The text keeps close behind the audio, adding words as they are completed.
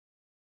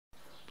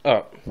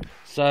Alright,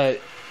 so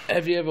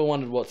have you ever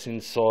wondered what's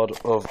inside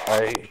of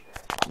a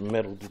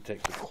metal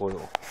detector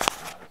coil?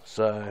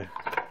 So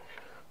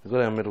we've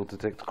got our metal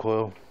detector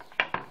coil,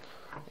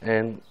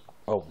 and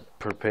I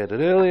prepared it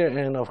earlier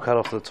and I've cut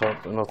off the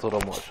top, and I thought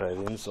I might show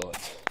you the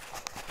insides.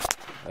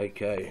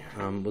 Okay,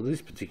 well,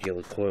 this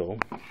particular coil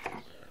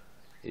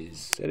is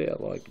set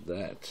out like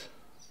that.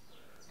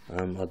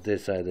 I dare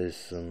say there's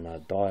some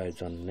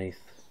diodes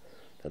underneath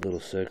that little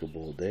circuit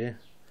board there.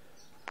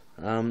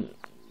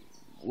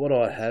 What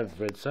I have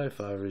read so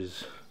far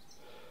is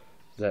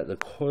that the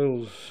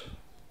coils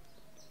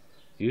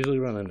usually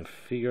run in a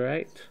figure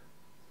 8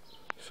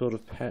 sort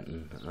of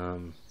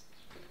pattern.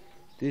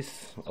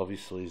 This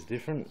obviously is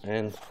different,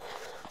 and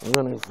I'm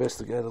going to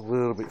investigate a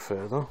little bit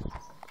further,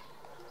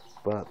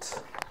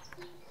 but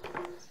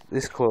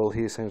this coil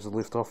here seems to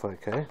lift off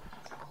okay.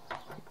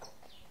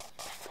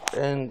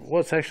 And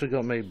what's actually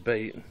got me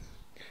beat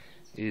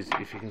is,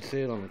 if you can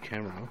see it on the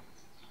camera,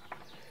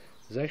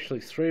 there's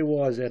actually 3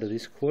 wires out of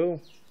this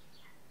coil,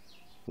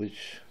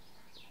 which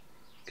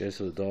goes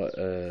to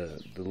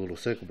the little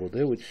circuit board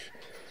there, which,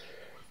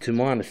 to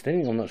my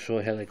understanding, I'm not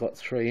sure how they got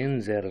 3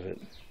 ends out of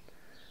it.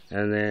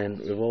 And then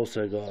we've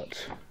also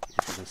got,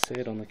 if you can see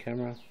it on the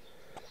camera,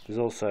 there's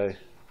also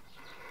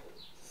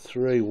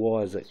 3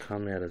 wires that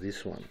come out of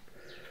this one,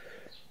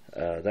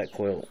 that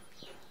coil.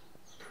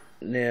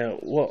 Now,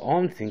 what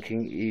I'm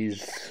thinking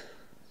is,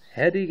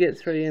 how do you get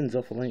 3 ends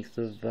off a length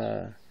of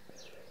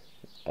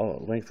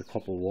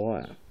copper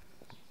wire?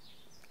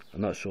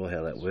 I'm not sure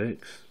how that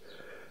works,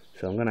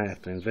 so I'm going to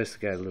have to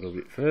investigate a little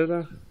bit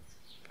further.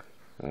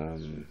 I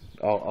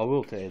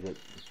will tell you that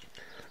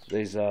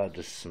these are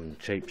just some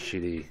cheap,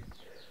 shitty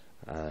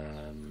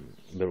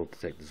metal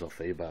detectors off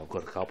eBay. I've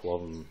got a couple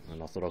of them,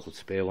 and I thought I could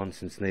spare one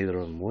since neither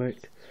of them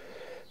work.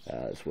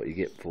 That's what you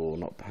get for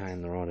not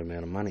paying the right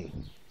amount of money.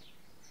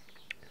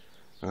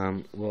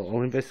 Well,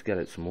 I'll investigate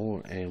it some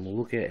more, and we'll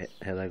look at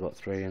how they got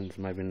 3 ends,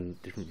 maybe in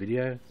a different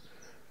video,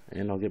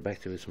 and I'll get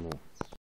back to you with some more.